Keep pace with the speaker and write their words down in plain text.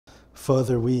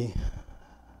Father, we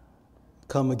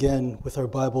come again with our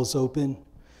Bibles open.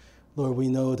 Lord, we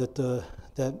know that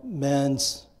that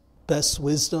man's best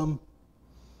wisdom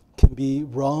can be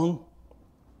wrong,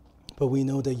 but we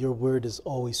know that your word is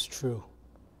always true.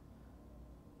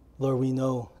 Lord, we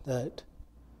know that,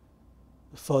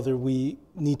 Father, we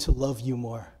need to love you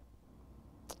more.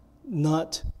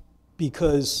 Not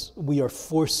because we are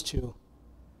forced to,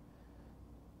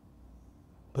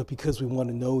 but because we want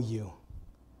to know you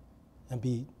and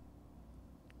be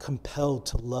compelled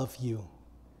to love you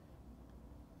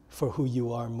for who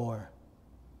you are more.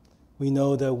 We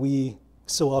know that we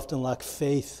so often lack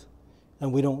faith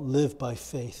and we don't live by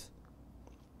faith.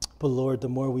 But Lord, the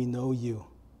more we know you,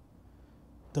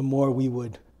 the more we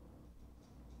would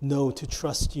know to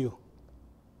trust you.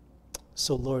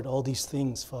 So Lord, all these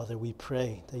things, Father, we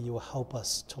pray that you will help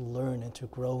us to learn and to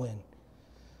grow in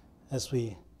as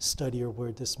we study your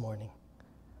word this morning.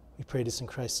 We pray this in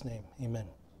Christ's name. Amen.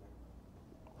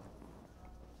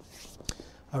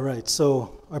 All right,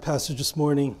 so our passage this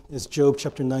morning is Job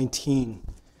chapter 19.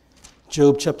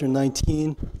 Job chapter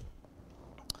 19.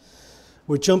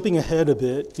 We're jumping ahead a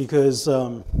bit because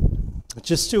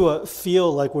just to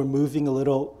feel like we're moving a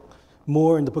little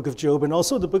more in the book of Job. And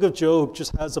also the book of Job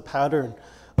just has a pattern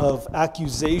of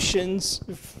accusations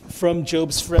from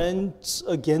Job's friends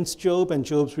against Job and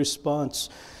Job's response.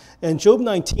 And Job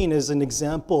 19 is an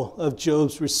example of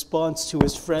Job's response to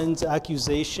his friends'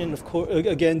 accusation. Of course,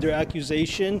 again, their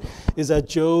accusation is that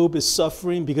Job is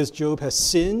suffering because Job has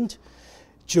sinned.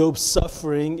 Job's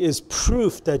suffering is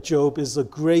proof that Job is a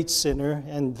great sinner,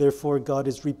 and therefore God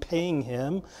is repaying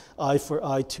him, eye for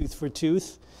eye, tooth for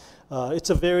tooth.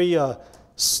 It's a very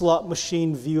slot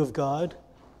machine view of God.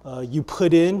 You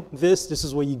put in this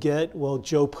is what you get. Well,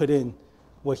 Job put in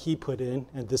what he put in,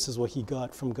 and this is what he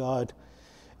got from God.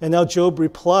 And now Job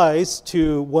replies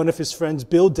to one of his friends,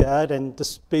 Bildad, and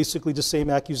this basically the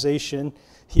same accusation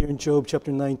here in Job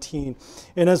chapter 19.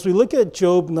 And as we look at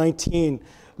Job 19,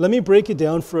 let me break it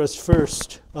down for us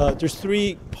first. There's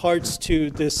three parts to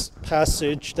this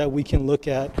passage that we can look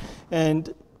at.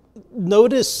 And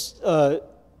notice the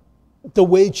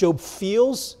way Job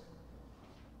feels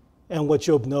and what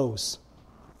Job knows.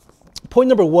 Point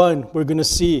number one, we're going to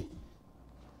see.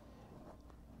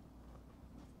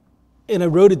 And I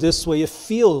wrote it this way: it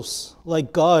feels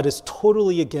like God is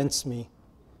totally against me.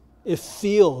 It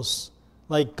feels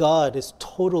like God is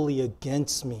totally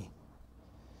against me.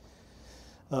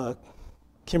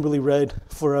 Kimberly read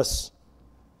for us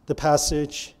the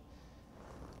passage.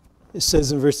 It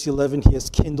says in verse 11, he has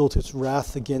kindled his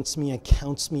wrath against me and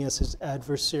counts me as his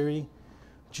adversary.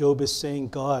 Job is saying,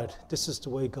 God, this is the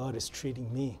way God is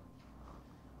treating me.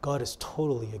 God is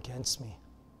totally against me.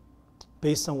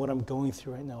 Based on what I'm going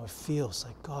through right now, it feels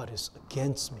like God is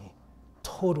against me,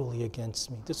 totally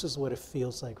against me. This is what it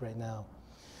feels like right now.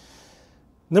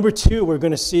 Number two, we're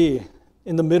going to see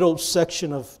in the middle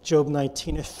section of Job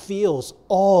 19, it feels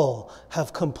all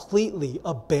have completely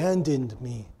abandoned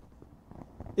me.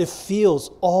 It feels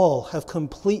all have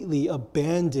completely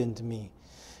abandoned me.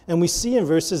 And we see in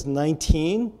verses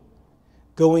 19,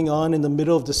 going on in the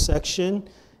middle of the section,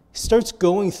 he starts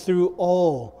going through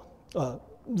all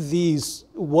these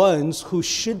ones who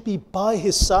should be by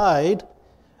his side,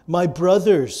 my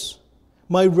brothers,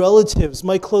 my relatives,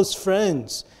 my close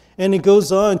friends. And it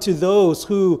goes on to those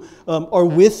who are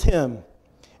with him.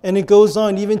 And it goes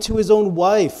on even to his own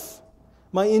wife,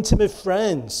 my intimate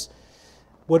friends.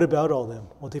 What about all them?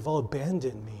 Well, they've all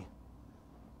abandoned me.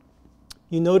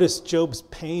 You notice Job's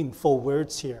painful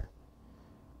words here.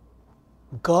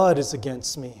 God is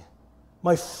against me.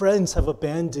 My friends have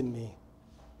abandoned me.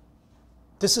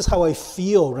 This is how I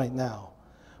feel right now.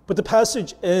 But the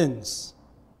passage ends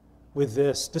with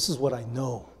this. This is what I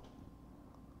know.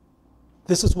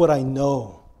 This is what I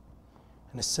know.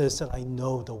 And it says that I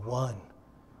know the one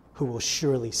who will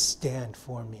surely stand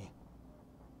for me.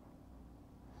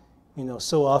 You know,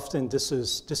 so often this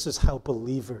is how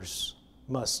believers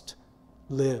must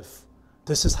live.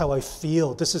 This is how I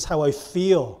feel. This is how I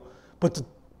feel. But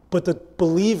the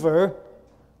believer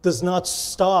does not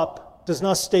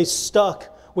stay stuck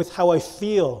with how I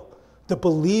feel. The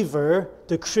believer,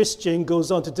 the Christian,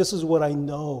 goes on to, this is what I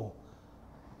know.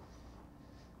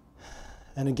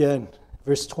 And again,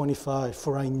 verse 25,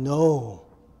 for I know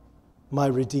my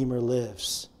Redeemer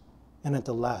lives, and at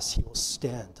the last he will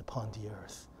stand upon the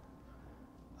earth.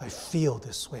 I feel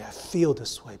this way,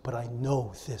 but I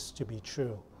know this to be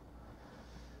true.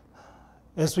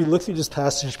 As we look through this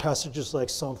passage, passages like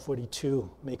Psalm 42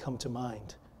 may come to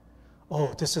mind.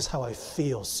 Oh, this is how I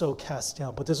feel, so cast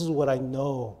down, but this is what I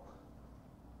know.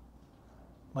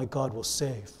 My God will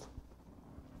save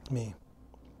me.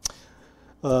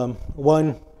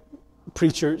 One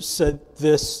preacher said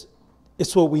this: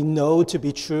 it's what we know to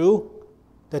be true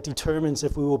that determines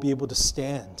if we will be able to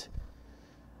stand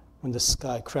when the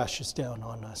sky crashes down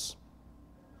on us.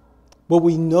 What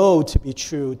we know to be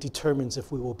true determines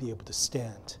if we will be able to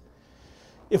stand.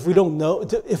 If we don't know,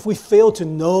 if we fail to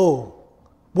know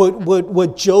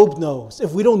what Job knows,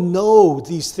 if we don't know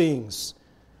these things,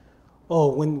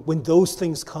 when those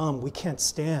things come, we can't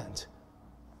stand.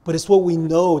 But it's what we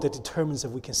know that determines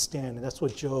if we can stand, and that's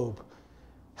what Job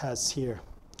has here.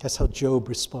 That's how Job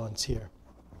responds here.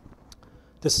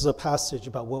 This is a passage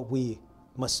about what we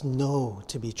must know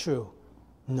to be true.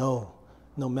 No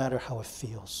matter how it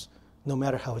feels, no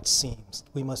matter how it seems,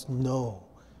 we must know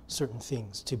certain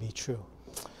things to be true.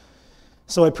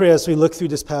 So I pray as we look through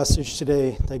this passage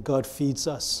today that God feeds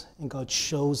us and God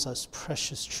shows us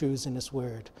precious truths in His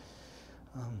Word.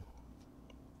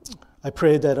 I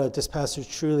pray that this passage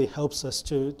truly helps us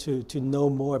to know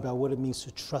more about what it means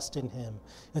to trust in Him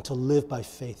and to live by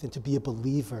faith and to be a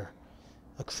believer,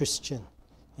 a Christian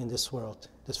in this world,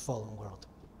 this fallen world.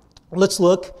 Let's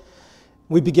look.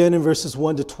 We begin in verses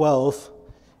 1 to 12.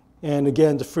 And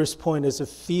again, the first point is it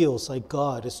feels like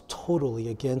God is totally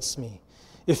against me.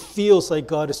 It feels like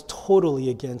God is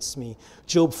totally against me.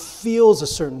 Job feels a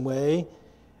certain way,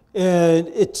 and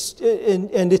it's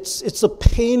a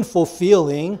painful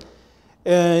feeling.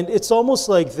 And it's almost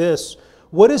like this: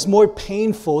 what is more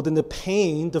painful than the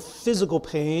pain, the physical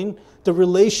pain, the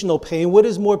relational pain? What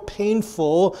is more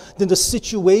painful than the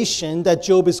situation that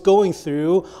Job is going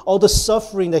through, all the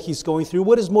suffering that he's going through?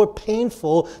 What is more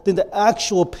painful than the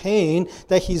actual pain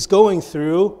that he's going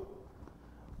through?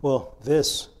 Well,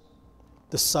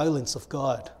 the silence of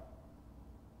God.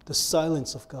 The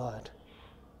silence of God.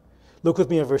 Look with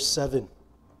me at verse 7.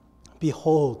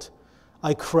 Behold,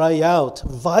 I cry out,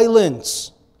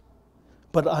 violence,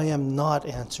 but I am not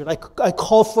answered. I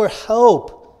call for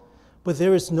help, but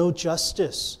there is no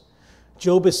justice.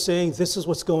 Job is saying, this is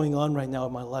what's going on right now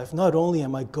in my life. Not only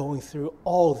am I going through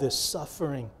all this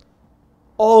suffering,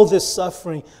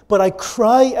 but I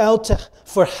cry out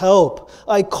for help.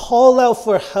 I call out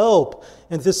for help,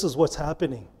 and this is what's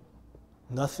happening.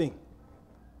 Nothing.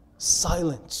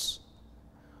 Silence.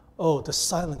 Oh, the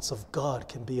silence of God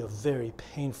can be a very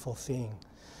painful thing.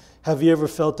 Have you ever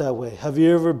felt that way? Have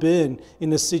you ever been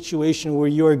in a situation where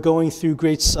you are going through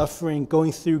great suffering,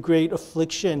 going through great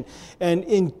affliction, and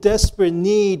in desperate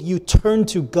need, you turn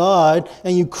to God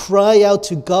and you cry out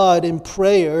to God in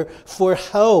prayer for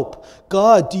help?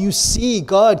 God, do you see?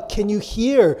 God, can you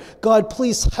hear? God,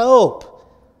 please help.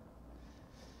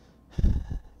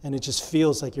 And it just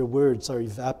feels like your words are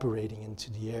evaporating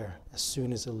into the air as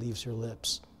soon as it leaves your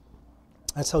lips.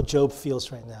 That's how Job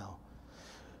feels right now.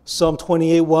 Psalm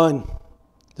 28:1,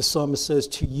 the psalmist says,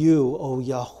 to you, O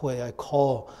Yahweh, I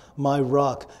call, my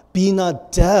rock. Be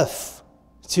not deaf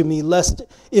to me, lest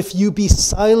if you be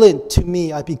silent to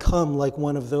me, I become like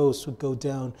one of those who go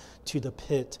down to the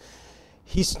pit.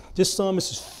 This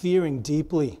psalmist is fearing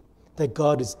deeply that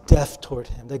God is deaf toward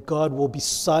him, that God will be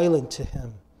silent to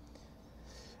him.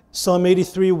 Psalm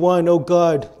 83:1, O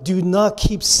God, do not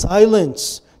keep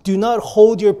silence. Do not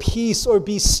hold your peace or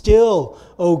be still,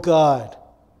 O God.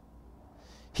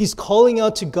 He's calling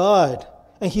out to God,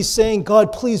 and he's saying,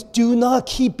 God, please do not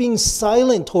keep being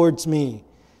silent towards me.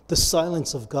 The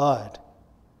silence of God.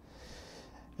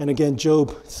 And again,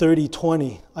 Job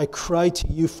 30:20, I cry to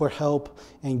you for help,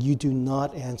 and you do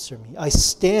not answer me. I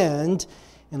stand,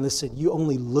 and listen, you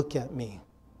only look at me.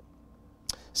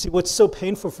 See, what's so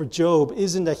painful for Job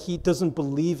isn't that he doesn't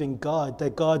believe in God,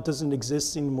 that God doesn't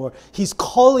exist anymore. He's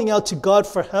calling out to God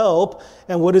for help,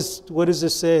 and what does it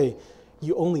say?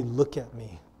 You only look at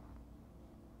me.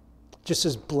 Just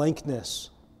his blankness.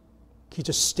 He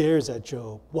just stares at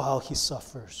Job while he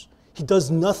suffers. He does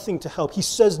nothing to help. He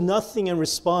says nothing in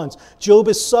response. Job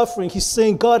is suffering. He's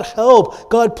saying, God, help.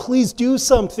 God, please do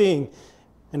something.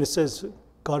 And it says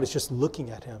God is just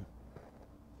looking at him.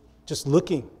 Just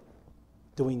looking.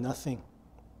 Doing nothing.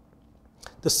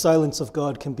 The silence of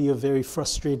God can be a very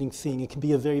frustrating thing. It can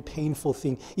be a very painful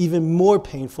thing, even more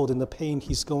painful than the pain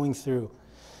he's going through.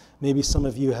 Maybe some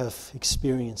of you have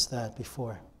experienced that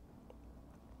before.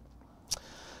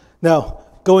 Now,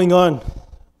 going on,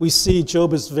 we see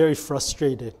Job is very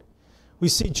frustrated. We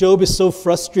see Job is so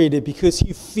frustrated because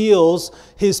he feels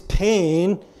his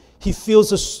pain. He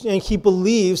feels and he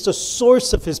believes the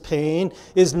source of his pain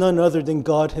is none other than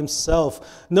God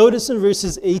himself. Notice in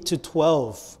verses 8 to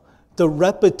 12, the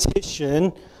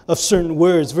repetition of certain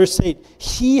words. Verse 8,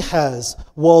 he has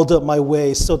walled up my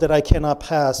way so that I cannot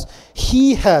pass.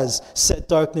 He has set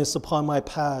darkness upon my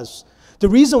paths. The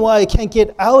reason why I can't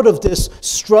get out of this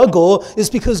struggle is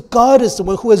because God is the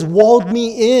one who has walled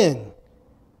me in.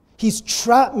 He's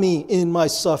trapped me in my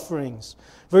sufferings.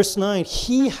 Verse 9,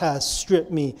 He has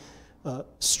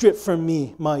stripped from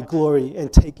me my glory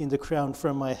and taken the crown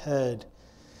from my head.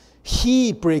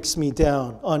 He breaks me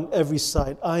down on every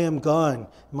side. I am gone.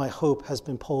 My hope has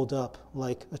been pulled up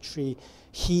like a tree.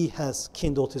 He has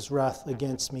kindled His wrath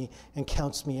against me and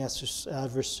counts me as His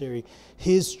adversary.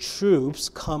 His troops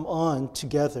come on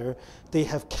together. They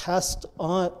have cast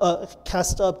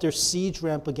up their siege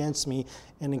ramp against me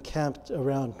and encamped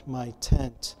around my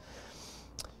tent.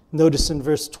 Notice in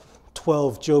verse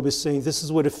 12, Job is saying, this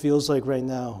is what it feels like right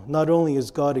now. Not only is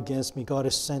God against me, God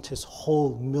has sent His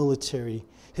whole military,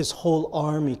 His whole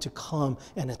army to come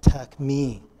and attack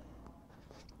me.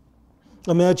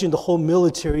 Imagine the whole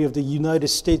military of the United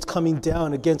States coming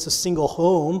down against a single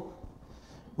home.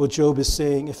 Well, Job is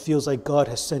saying, it feels like God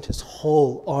has sent His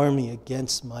whole army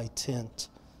against my tent.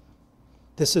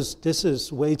 This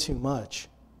is way too much.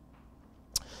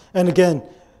 And again,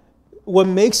 what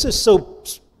makes it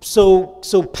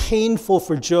so painful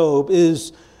for Job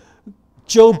is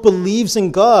Job believes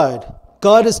in God.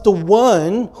 God is the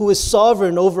one who is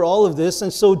sovereign over all of this.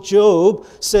 And so Job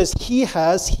says He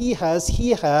has.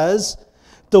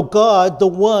 The God, the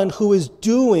one who is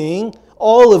doing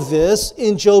all of this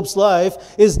in Job's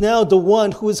life, is now the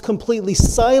one who is completely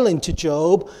silent to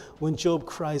Job when Job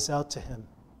cries out to Him.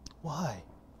 Why?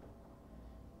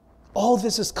 All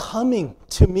this is coming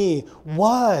to me.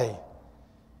 Why?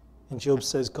 And Job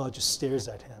says God just stares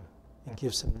at him and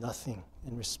gives him nothing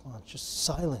in response, just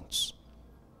silence.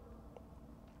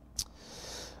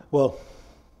 Well,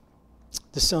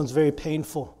 this sounds very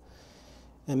painful,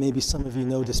 and maybe some of you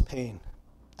know this pain,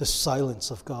 the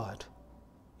silence of God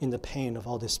in the pain of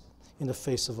all this, in the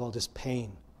face of all this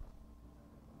pain.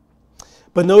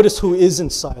 But notice who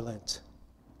isn't silent.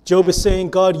 Job is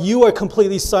saying, God, you are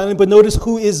completely silent, but notice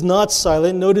who is not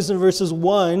silent. Notice in verses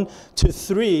 1 to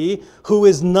 3, who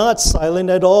is not silent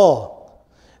at all.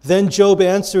 Then Job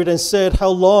answered and said, how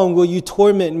long will you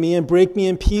torment me and break me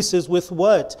in pieces with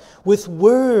what? With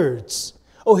words.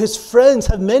 Oh, his friends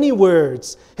have many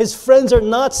words. His friends are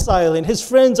not silent. His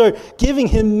friends are giving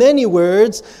him many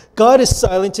words. God is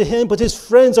silent to him, but his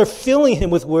friends are filling him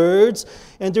with words.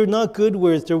 And they're not good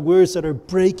words. They're words that are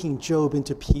breaking Job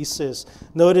into pieces.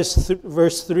 Notice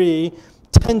verse 3,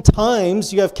 10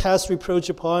 times you have cast reproach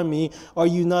upon me. Are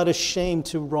you not ashamed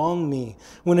to wrong me?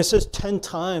 When it says 10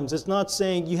 times, it's not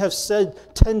saying you have said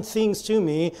 10 things to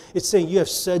me. It's saying you have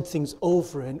said things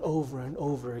over and over and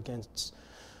over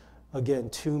again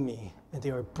to me, and they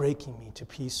are breaking me to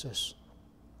pieces.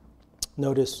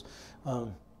 Notice,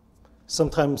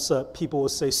 sometimes people will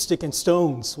say, stick and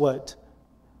stones, what?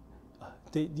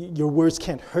 Your words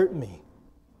can't hurt me,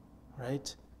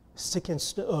 right? Stick and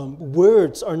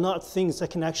words are not things that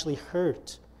can actually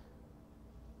hurt,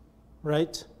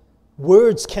 right?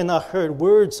 Words cannot hurt.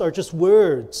 Words are just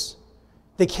words.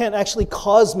 They can't actually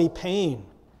cause me pain.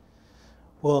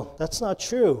 Well, that's not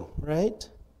true, right?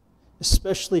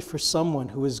 Especially for someone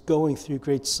who is going through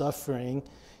great suffering.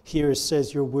 Here it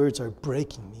says, your words are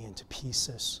breaking me into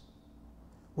pieces.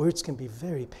 Words can be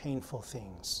very painful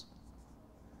things.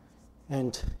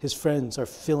 And his friends are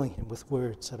filling him with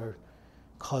words that are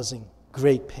causing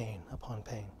great pain upon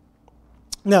pain.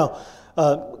 Now,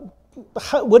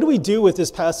 what do we do with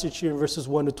this passage here in verses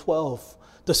 1 to 12?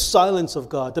 The silence of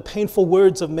God, the painful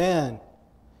words of man,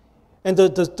 and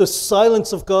the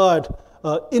silence of God,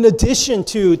 in addition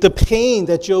to the pain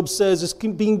that Job says is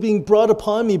being brought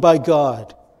upon me by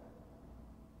God.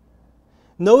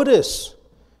 Notice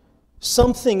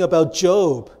something about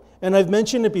Job, and I've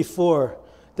mentioned it before,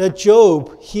 that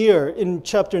Job here in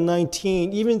chapter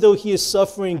 19, even though he is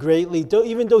suffering greatly,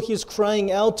 even though he is crying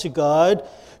out to God,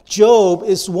 Job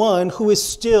is one who is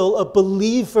still a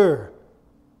believer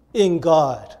in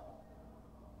God.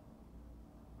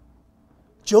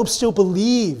 Job still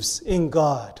believes in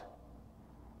God.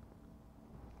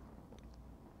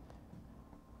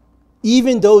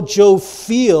 Even though Job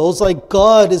feels like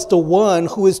God is the one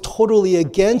who is totally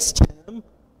against him,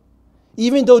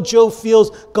 even though Job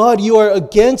feels, God, you are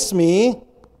against me,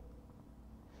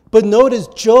 but notice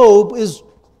Job is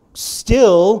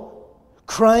still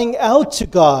crying out to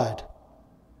God.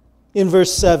 In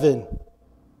verse 7,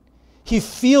 he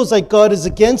feels like God is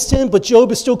against him, but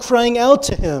Job is still crying out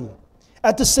to him.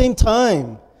 At the same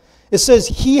time, it says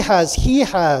he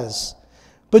has,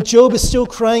 but Job is still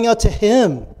crying out to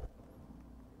him.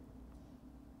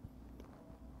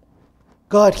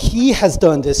 God, he has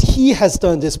done this,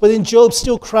 but then Job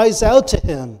still cries out to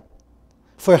him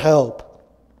for help.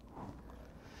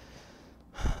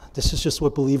 This is just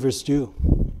what believers do.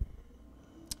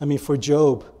 I mean, for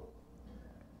Job,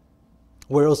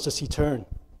 where else does he turn?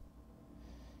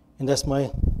 And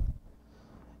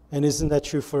isn't that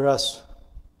true for us?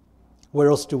 Where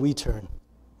else do we turn?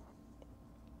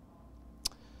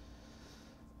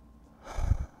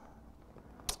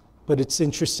 But it's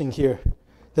interesting here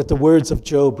that the words of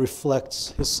Job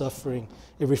reflects his suffering.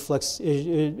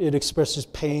 It expresses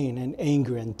pain and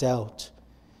anger and doubt.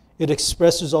 It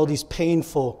expresses all these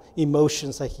painful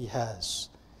emotions that he has.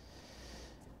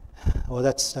 Well,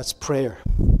 that's prayer.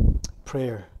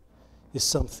 Prayer is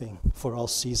something for all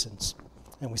seasons.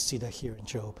 And we see that here in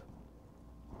Job.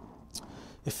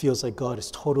 It feels like God is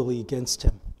totally against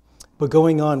him. But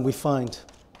going on, we find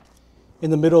in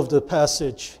the middle of the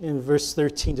passage, in verse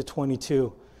 13 to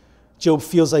 22, Job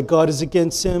feels like God is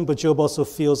against him, but Job also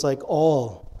feels like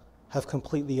all have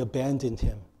completely abandoned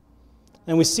him.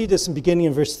 And we see this beginning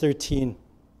in verse 13.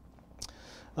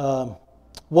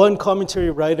 One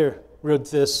commentary writer wrote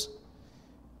this: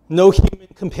 no human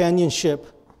companionship,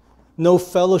 no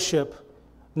fellowship,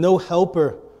 no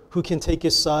helper who can take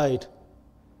his side.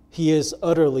 He is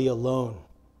utterly alone.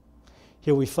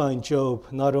 Here we find Job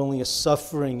not only is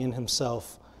suffering in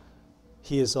himself,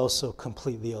 he is also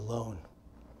completely alone.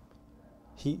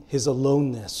 His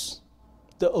aloneness,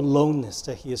 the aloneness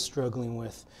that he is struggling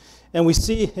with. And we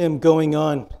see him going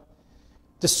on,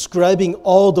 describing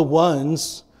all the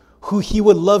ones who he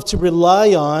would love to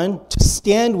rely on, to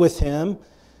stand with him,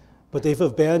 but they've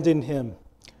abandoned him.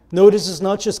 Notice it's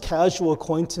not just casual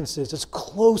acquaintances, it's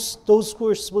close, those who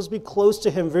are supposed to be close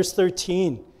to him. Verse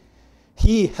 13,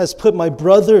 he has put my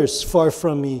brothers far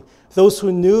from me. Those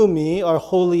who knew me are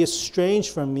wholly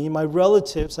estranged from me. My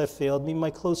relatives have failed me. My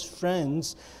close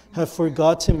friends have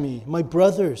forgotten me. My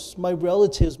brothers, my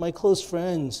relatives, my close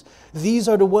friends, these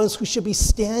are the ones who should be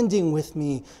standing with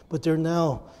me, but they're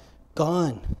now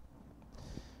gone.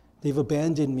 They've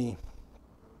abandoned me.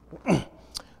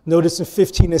 Notice in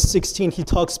 15 and 16, he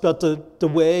talks about the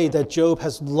way that Job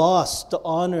has lost the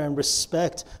honor and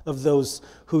respect of those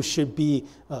who should be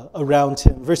around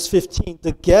him. Verse 15,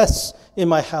 the guests in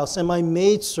my house and my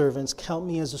maidservants count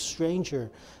me as a stranger.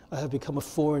 I have become a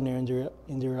foreigner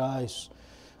in their eyes.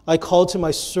 I call to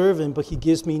my servant, but he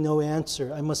gives me no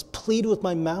answer. I must plead with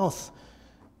my mouth,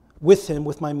 with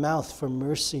my mouth for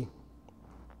mercy.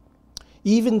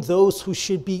 Even those who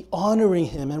should be honoring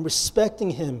him and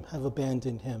respecting him have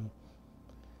abandoned him.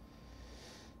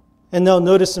 And now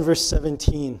notice in verse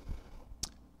 17,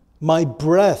 my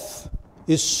breath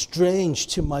is strange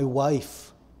to my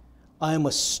wife. I am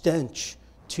a stench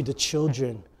to the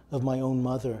children of my own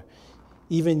mother.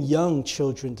 Even young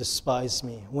children despise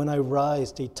me. When I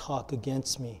rise, they talk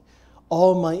against me.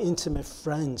 All my intimate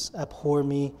friends abhor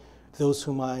me. Those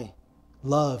whom I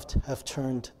loved have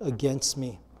turned against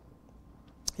me.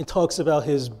 It talks about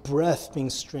his breath being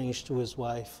strange to his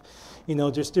wife. You know,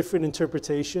 there's different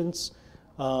interpretations.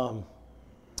 One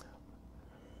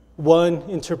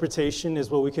interpretation is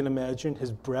what we can imagine.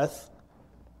 His breath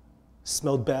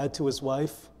smelled bad to his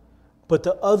wife. But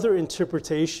the other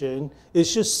interpretation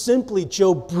is just simply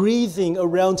Job breathing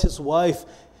around his wife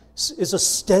is a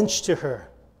stench to her.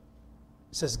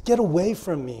 He says, get away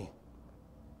from me.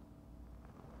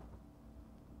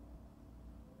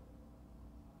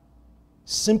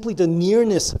 Simply the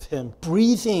nearness of him,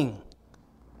 breathing,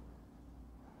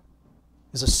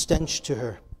 is a stench to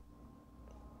her.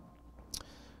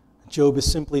 Job is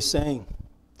simply saying,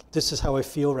 this is how I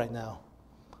feel right now.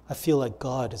 I feel like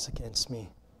God is against me.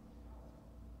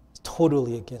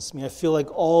 Totally against me. I feel like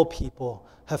all people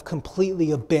have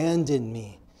completely abandoned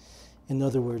me. In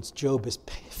other words, Job is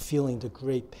feeling the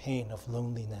great pain of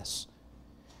loneliness.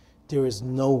 There is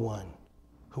no one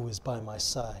who is by my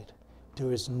side.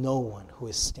 There is no one who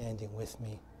is standing with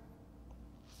me.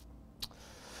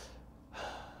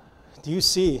 Do you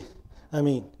see? I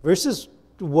mean, verses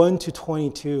 1 to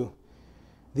 22,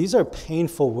 these are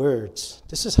painful words.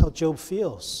 This is how Job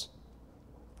feels.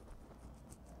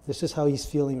 This is how he's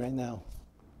feeling right now.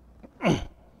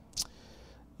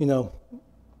 You know,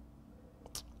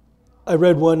 I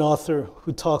read one author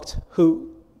who talked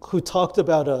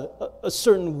about a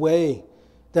certain way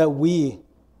that we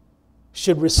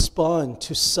should respond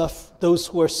to those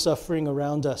who are suffering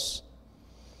around us.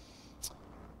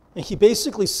 And he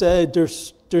basically said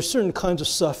there's certain kinds of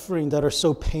suffering that are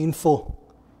so painful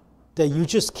that you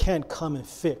just can't come and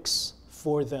fix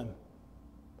for them.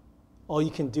 All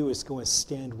you can do is go and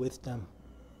stand with them.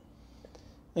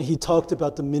 And he talked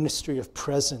about the ministry of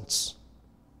presence.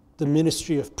 The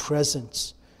ministry of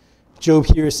presence. Job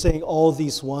here is saying all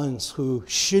these ones who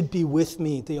should be with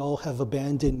me, they all have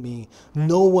abandoned me.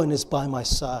 No one is by my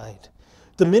side.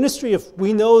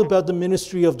 We know about the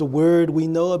ministry of the word. We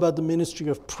know about the ministry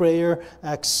of prayer,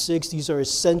 Acts 6. These are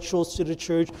essentials to the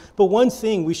church. But one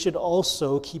thing we should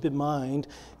also keep in mind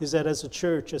is that as a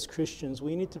church, as Christians,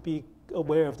 we need to be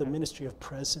aware of the ministry of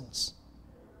presence.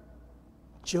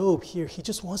 Job here, he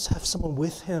just wants to have someone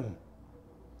with him,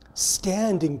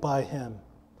 standing by him,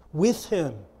 with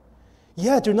him.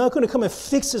 Yeah, they're not going to come and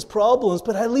fix his problems,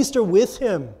 but at least they're with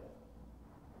him.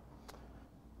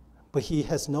 But he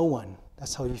has no one.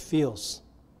 That's how he feels.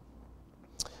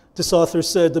 This author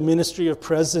said the ministry of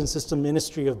presence is the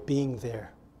ministry of being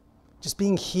there. Just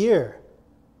being here,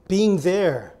 being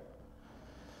there.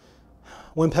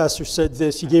 One pastor said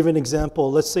this, he gave an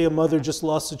example. Let's say a mother just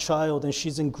lost a child and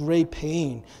she's in great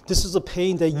pain. This is a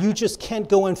pain that you just can't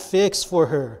go and fix for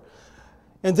her.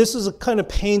 And this is a kind of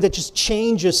pain that just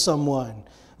changes someone.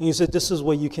 And you said, this is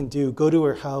what you can do. Go to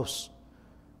her house.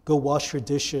 Go wash her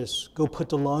dishes. Go put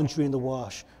the laundry in the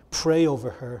wash. Pray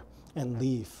over her and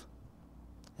leave.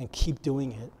 And keep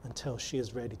doing it until she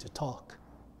is ready to talk.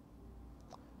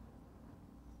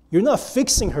 You're not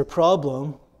fixing her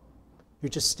problem. You're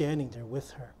just standing there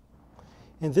with her.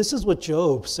 And this is what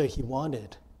Job said he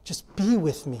wanted. Just be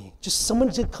with me. Just someone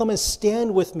to come and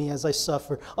stand with me as I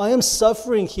suffer. I am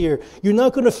suffering here. You're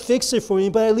not going to fix it for me,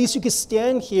 but at least you can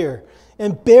stand here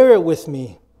and bear it with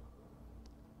me.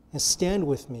 And stand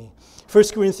with me. 1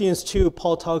 Corinthians 2,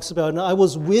 Paul talks about, I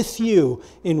was with you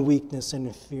in weakness and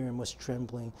in fear and was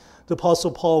trembling. The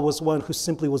Apostle Paul was one who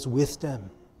simply was with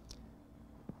them.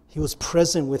 He was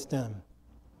present with them.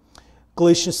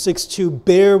 Galatians 6:2,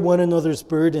 bear one another's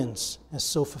burdens and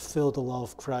so fulfill the law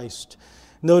of Christ.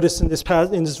 Notice in this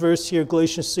verse here,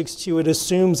 Galatians 6:2, it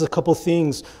assumes a couple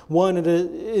things. One, and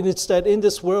it's that in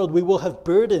this world we will have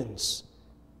burdens.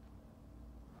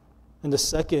 And the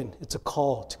second, it's a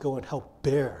call to go and help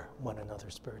bear one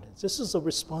another's burdens. This is a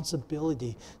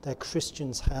responsibility that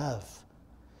Christians have,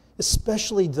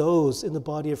 especially those in the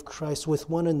body of Christ with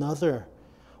one another.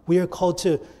 We are called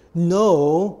to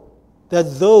know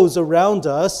that those around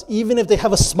us, even if they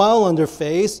have a smile on their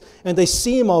face and they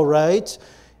seem all right,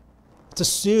 it's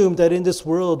assumed that in this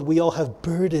world we all have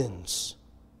burdens.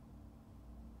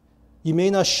 You may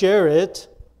not share it,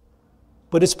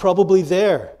 but it's probably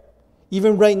there.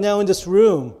 Even right now in this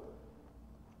room,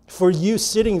 for you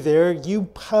sitting there, you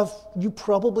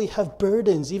probably have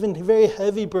burdens, even very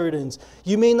heavy burdens.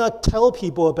 You may not tell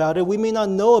people about it, we may not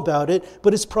know about it,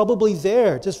 but it's probably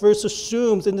there. This verse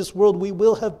assumes in this world we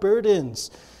will have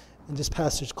burdens. And this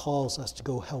passage calls us to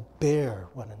go help bear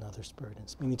one another's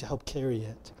burdens. We need to help carry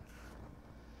it.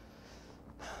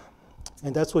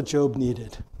 And that's what Job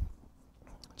needed.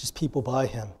 Just people by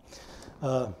him.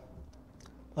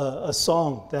 A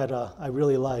song that I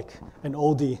really like, an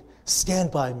oldie, Stand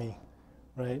By Me,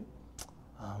 right?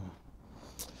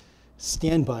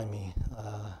 Stand by me.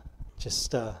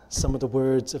 Just some of the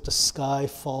words, if the sky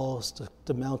falls,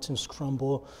 the mountains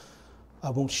crumble, I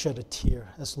won't shed a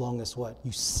tear as long as what?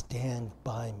 You stand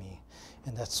by me.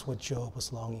 And that's what Job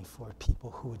was longing for,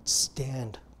 people who would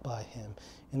stand by him.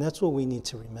 And that's what we need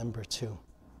to remember too.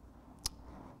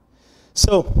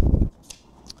 So,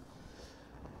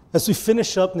 as we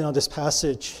finish up now this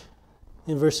passage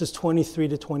in verses 23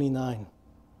 to 29,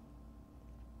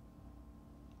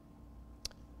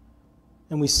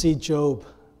 and we see Job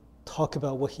talk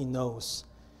about what he knows.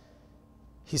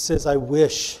 He says, I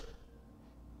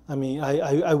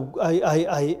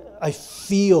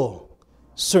feel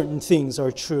certain things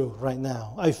are true right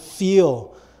now. I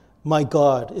feel my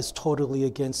God is totally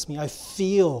against me. I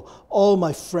feel all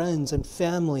my friends and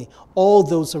family, all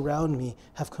those around me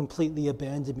have completely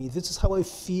abandoned me. This is how I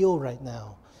feel right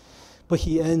now. But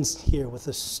he ends here with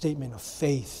a statement of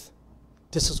faith.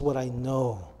 This is what I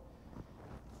know.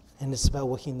 And it's about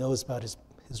what he knows about his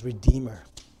Redeemer.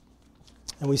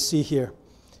 And we see here,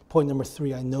 point number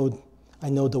 3, I know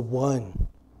the one.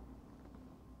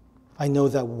 I know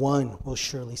that one will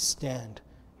surely stand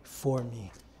for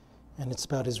me. And it's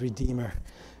about his Redeemer.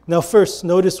 Now first,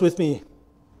 notice with me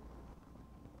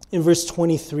in verse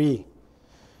 23.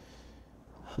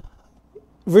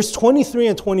 Verse 23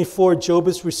 and 24, Job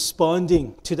is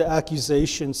responding to the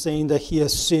accusation, saying that he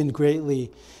has sinned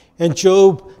greatly. And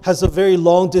Job has a very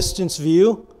long distance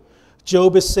view.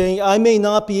 Job is saying, I may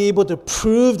not be able to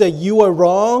prove that you are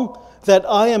wrong, that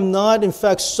I am not, in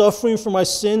fact, suffering for my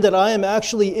sin, that I am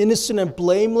actually innocent and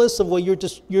blameless of what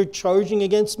you're charging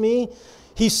against me.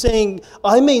 He's saying,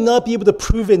 I may not be able to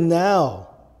prove it now,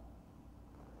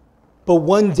 but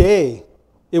one day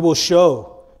it will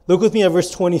show. Look with me at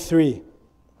verse 23.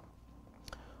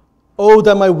 Oh,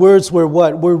 that my words were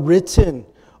what? Were written.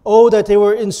 Oh, that they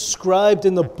were inscribed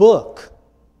in the book.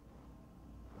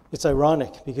 It's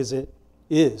ironic because it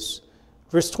is.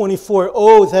 Verse 24,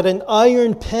 oh, that an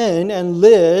iron pen and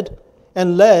lead,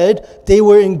 they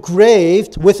were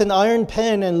engraved, with an iron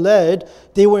pen and lead,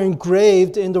 they were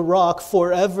engraved in the rock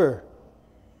forever.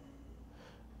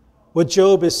 What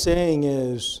Job is saying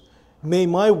is, may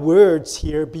my words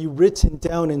here be written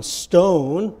down in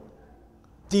stone.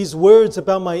 These words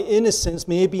about my innocence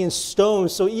may be in stone,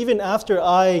 so even after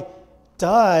I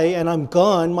die and I'm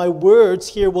gone, my words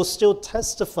here will still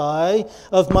testify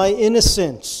of my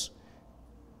innocence.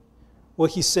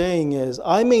 What he's saying is,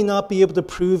 I may not be able to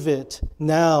prove it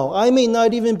now. I may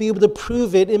not even be able to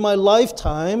prove it in my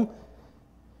lifetime,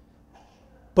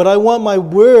 but I want my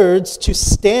words to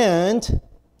stand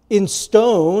in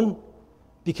stone,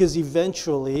 because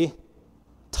eventually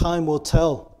time will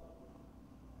tell.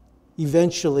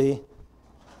 Eventually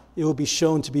it will be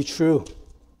shown to be true.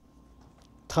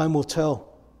 Time will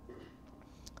tell.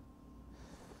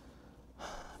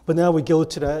 But now we go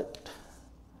to that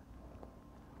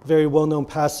very well-known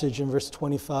passage in verse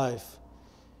 25.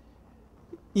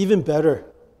 Even better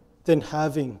than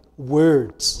having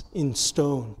words in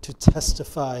stone to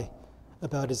testify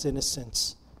about his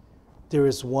innocence, there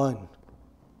is one.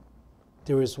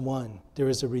 There is one. There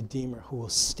is a Redeemer who will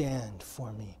stand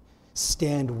for me,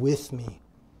 stand with me,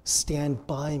 stand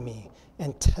by me,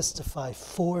 and testify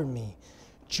for me.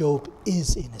 Job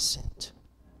is innocent.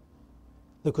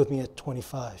 Look with me at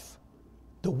 25.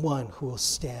 The one who will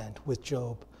stand with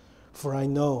Job. For I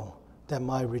know that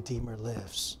my Redeemer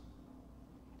lives,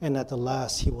 and at the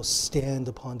last he will stand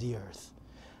upon the earth.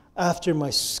 After my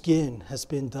skin has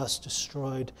been thus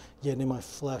destroyed, yet in my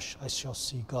flesh I shall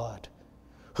see God.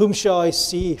 Whom shall I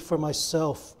see for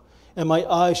myself? And my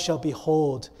eyes shall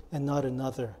behold, and not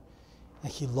another.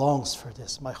 And he longs for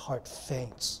this. My heart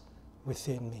faints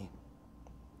within me.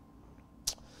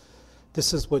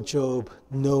 This is what Job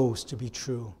knows to be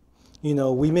true. You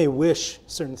know, we may wish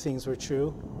certain things were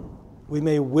true. We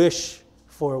may wish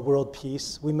for a world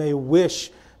peace. We may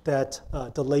wish that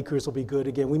the Lakers will be good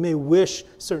again. We may wish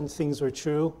certain things were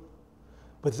true.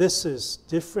 But this is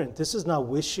different. This is not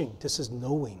wishing. This is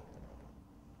knowing.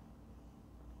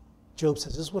 Job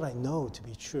says, this is what I know to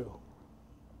be true.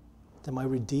 That my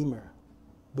Redeemer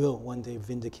will one day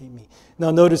vindicate me.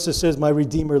 Now notice it says, my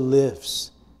Redeemer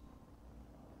lives.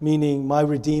 Meaning my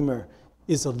Redeemer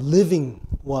is a living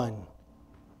one.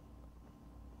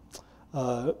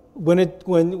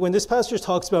 When this passage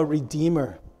talks about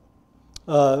Redeemer,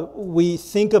 we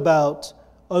think about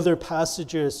other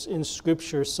passages in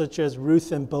Scripture, such as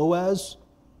Ruth and Boaz.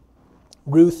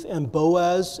 Ruth and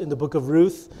Boaz in the book of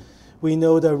Ruth. We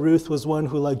know that Ruth was one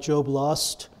who, like Job,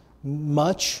 lost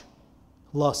much.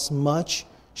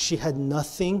 She had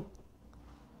nothing.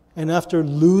 And after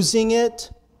losing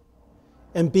it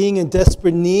and being in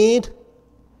desperate need,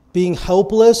 being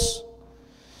helpless,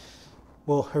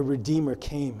 well, her Redeemer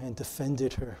came and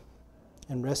defended her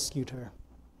and rescued her.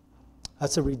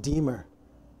 That's a Redeemer.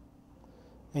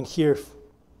 And here,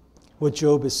 what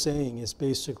Job is saying is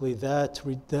basically that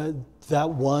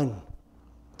one,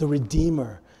 the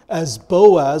Redeemer, as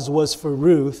Boaz was for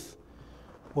Ruth,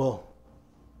 well,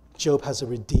 Job has a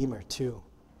Redeemer too.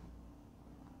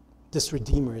 This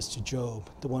Redeemer is to Job,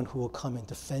 the one who will come and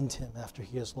defend him after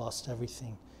he has lost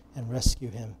everything, and rescue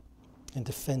him and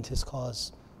defend his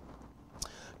cause.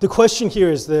 The question here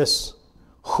is this: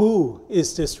 who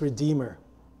is this Redeemer?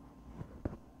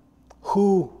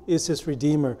 Who is this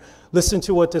Redeemer? Listen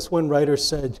to what this one writer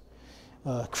said.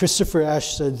 Christopher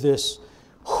Ash said this: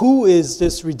 who is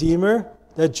this Redeemer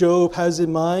that Job has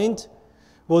in mind?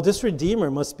 Well, this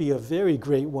Redeemer must be a very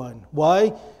great one.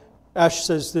 Why? Ash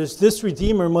says this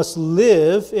Redeemer must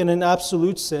live in an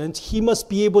absolute sense. He must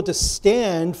be able to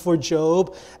stand for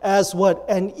Job as what?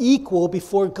 An equal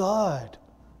before God.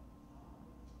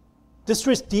 This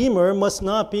Redeemer must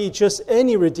not be just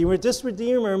any Redeemer. This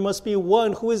Redeemer must be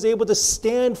one who is able to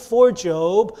stand for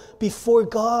Job before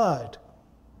God.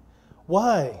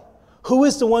 Why? Who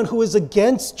is the one who is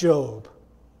against Job?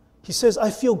 He says, I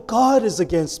feel God is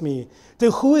against me.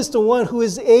 Then who is the one who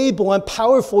is able and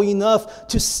powerful enough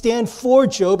to stand for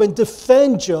Job and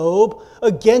defend Job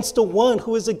against the one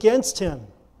who is against him?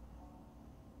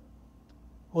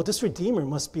 Well, this Redeemer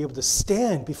must be able to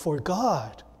stand before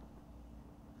God.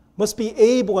 Must be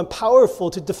able and powerful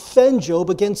to defend Job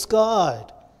against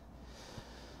God.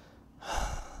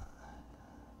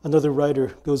 Another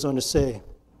writer goes on to say,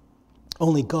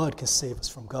 only God can save us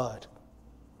from God.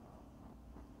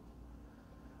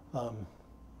 A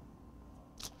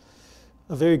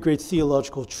very great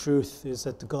theological truth is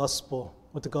that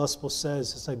what the gospel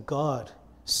says is that God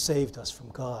saved us from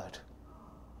God.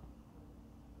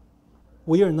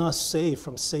 We are not saved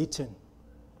from Satan.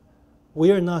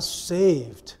 We are not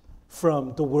saved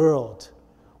from the world.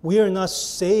 We are not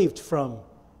saved from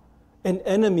an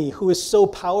enemy who is so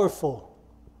powerful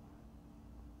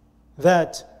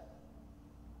that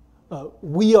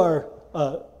that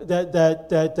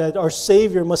our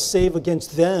Savior must save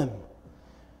against them.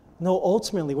 No,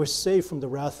 ultimately, we're saved from the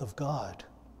wrath of God.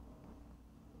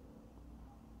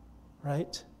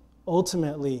 Right?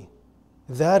 Ultimately,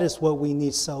 that is what we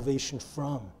need salvation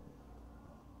from.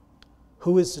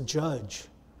 Who is the judge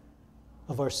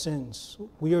of our sins?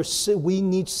 We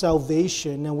need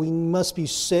salvation, and we must be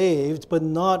saved, but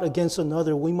not against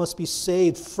another. We must be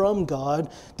saved from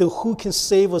God. Who can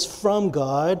save us from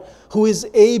God? Who is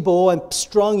able and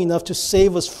strong enough to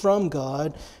save us from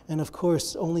God? And of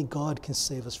course, only God can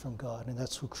save us from God, and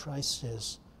that's who Christ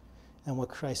is and what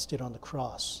Christ did on the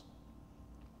cross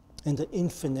and the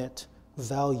infinite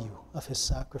value of his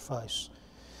sacrifice.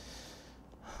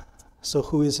 So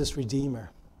who is this Redeemer?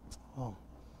 Well,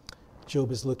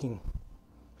 Job is looking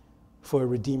for a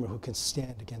Redeemer who can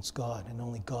stand against God, and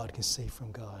only God can save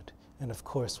from God. And of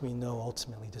course, we know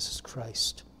ultimately this is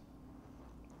Christ.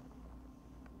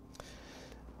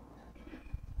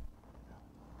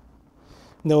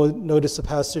 Notice the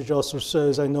passage also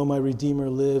says, I know my Redeemer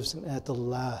lives, and at the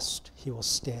last he will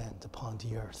stand upon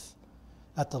the earth.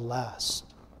 At the last.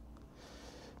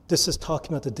 This is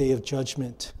talking about the day of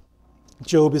judgment.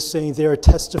 Job is saying, they're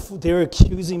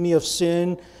accusing me of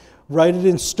sin. Write it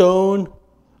in stone.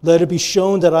 Let it be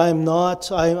shown that I am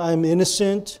not. I'm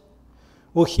innocent.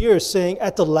 Well, here is saying,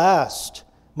 at the last,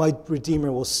 my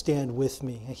Redeemer will stand with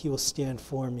me, and he will stand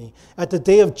for me. At the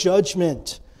day of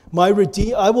judgment, I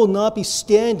will not be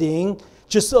standing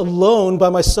just alone by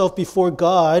myself before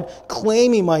God,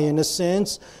 claiming my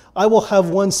innocence. I will have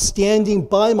one standing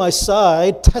by my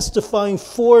side, testifying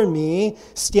for me,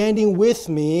 standing with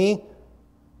me,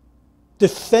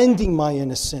 defending my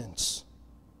innocence.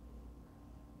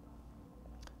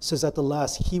 It says at the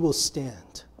last, he will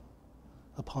stand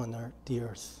upon the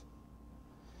earth.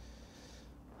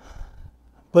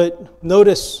 But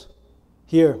notice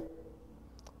here,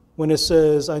 when it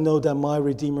says, I know that my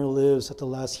Redeemer lives, at the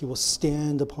last he will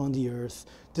stand upon the earth.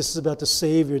 This is about the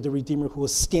Savior, the Redeemer, who will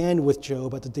stand with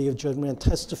Job at the day of judgment and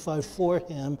testify for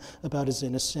him about his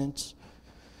innocence.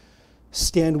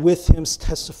 Stand with him,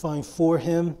 testifying for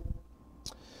him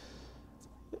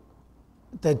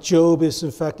that Job is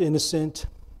in fact innocent.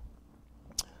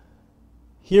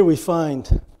 Here we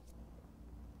find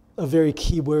a very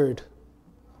key word.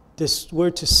 This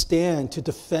word to stand, to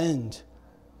defend.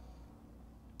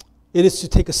 It is to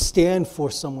take a stand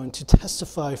for someone, to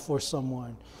testify for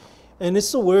someone. And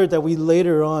it's a word that we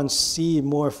later on see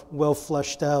more well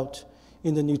fleshed out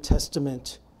in the New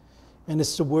Testament. And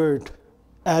it's the word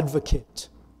advocate.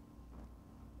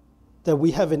 That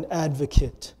we have an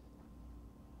advocate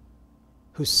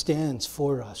who stands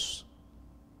for us.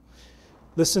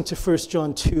 Listen to 1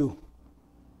 John 2.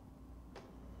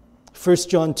 1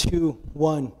 John 2,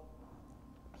 1.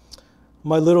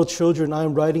 My little children, I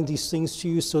am writing these things to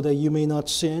you so that you may not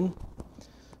sin.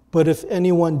 But if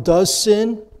anyone does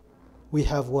sin, we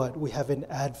have what? We have an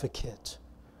advocate.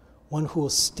 One who will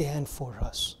stand for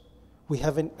us. We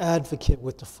have an advocate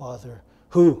with the Father.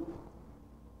 Who?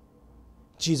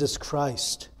 Jesus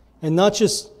Christ. And not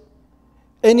just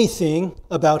anything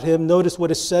about him. Notice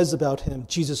what it says about him.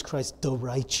 Jesus Christ, the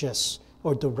righteous,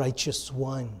 or the righteous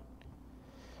one.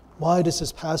 Why does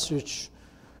this passage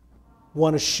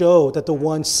want to show that the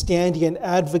one standing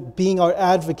and being our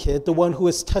advocate, the one who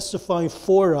is testifying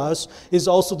for us, is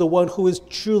also the one who is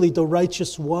truly the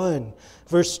righteous one?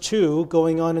 Verse 2,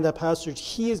 going on in that passage,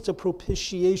 he is the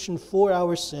propitiation for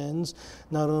our sins,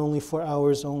 not only for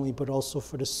ours only, but also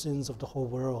for the sins of the whole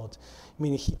world.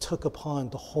 Meaning he took upon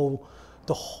the whole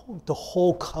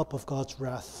cup of God's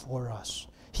wrath for us.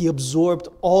 He absorbed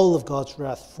all of God's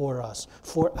wrath for us,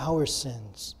 for our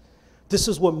sins. This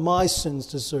is what my sins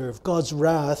deserve. God's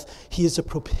wrath, he is a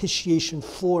propitiation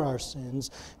for our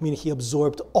sins, meaning he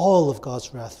absorbed all of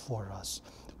God's wrath for us.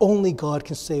 Only God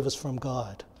can save us from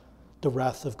God, the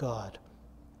wrath of God.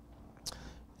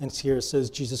 And here it says,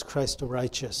 Jesus Christ the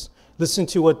righteous. Listen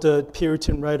to what the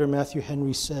Puritan writer Matthew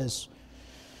Henry says.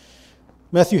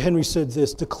 Matthew Henry said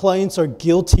this, the clients are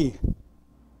guilty.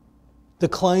 The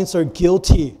clients are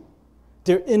guilty.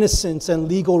 Their innocence and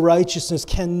legal righteousness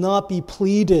cannot be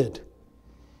pleaded.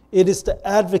 It is the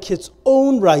advocate's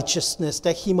own righteousness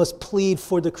that he must plead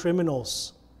for the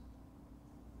criminals.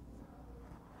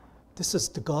 This is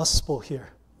the gospel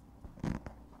here.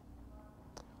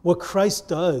 What Christ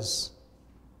does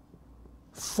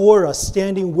for us,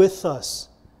 standing with us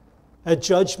at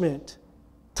judgment,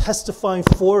 testifying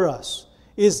for us,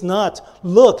 is not,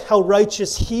 look how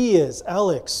righteous he is,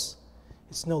 Alex.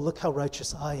 It's no, look how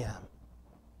righteous I am.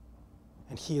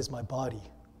 And he is my body.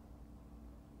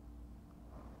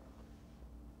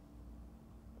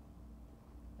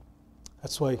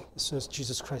 That's why it says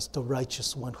Jesus Christ, the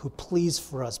righteous one, who pleads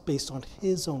for us based on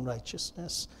his own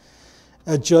righteousness.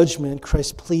 At judgment,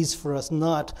 Christ pleads for us,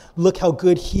 not look how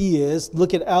good he is,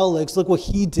 look at Alex, look what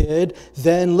he did,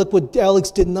 then look what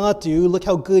Alex did not do, look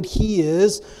how good he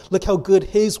is, look how good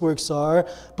his works are.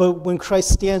 But when Christ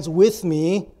stands with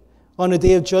me on a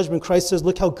day of judgment, Christ says,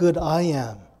 look how good I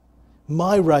am,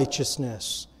 my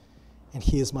righteousness, and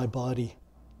he is my body.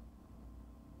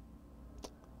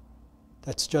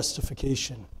 That's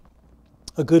justification.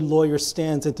 A good lawyer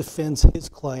stands and defends his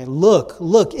client.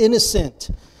 Look,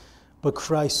 innocent. But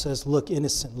Christ says, look,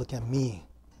 innocent, look at me.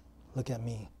 Look at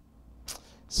me.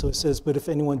 So it says, but if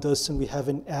anyone does sin, we have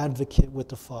an advocate with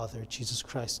the Father, Jesus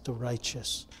Christ, the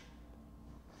righteous.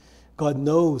 God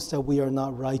knows that we are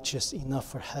not righteous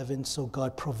enough for heaven, so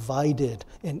God provided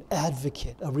an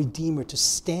advocate, a redeemer, to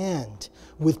stand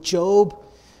with Job,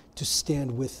 to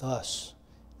stand with us.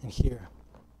 And here,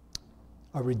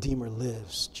 our Redeemer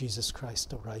lives, Jesus Christ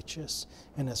the righteous.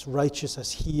 And as righteous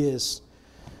as he is,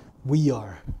 we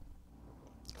are.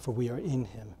 For we are in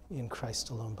him, in Christ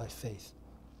alone, by faith.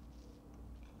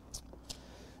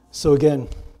 So again,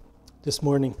 this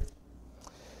morning,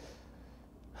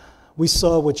 we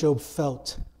saw what Job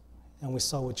felt, and we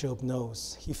saw what Job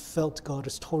knows. He felt God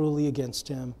is totally against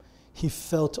him. He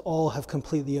felt all have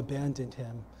completely abandoned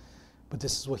him. But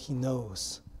this is what he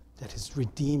knows, that his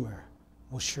Redeemer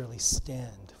will surely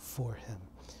stand for him.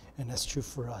 And that's true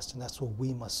for us, and that's what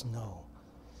we must know,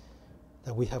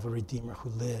 that we have a Redeemer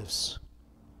who lives,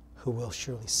 who will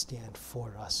surely stand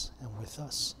for us and with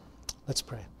us. Let's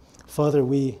pray. Father,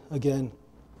 we again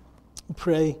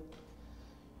pray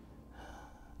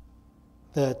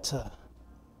that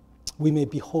we may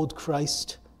behold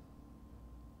Christ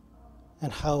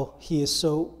and how he is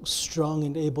so strong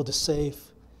and able to save,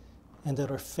 and that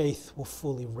our faith will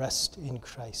fully rest in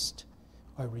Christ,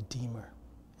 our Redeemer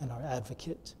and our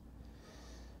advocate.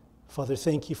 Father,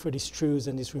 thank you for these truths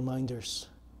and these reminders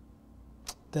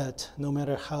that no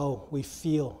matter how we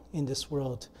feel in this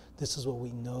world, this is what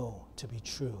we know to be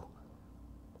true,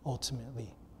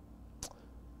 ultimately,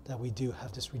 that we do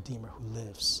have this Redeemer who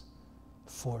lives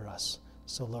for us.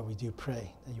 So, Lord, we do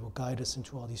pray that you will guide us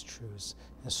into all these truths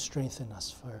and strengthen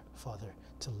us, Father,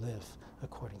 to live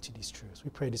according to these truths.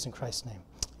 We pray this in Christ's name.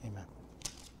 Amen.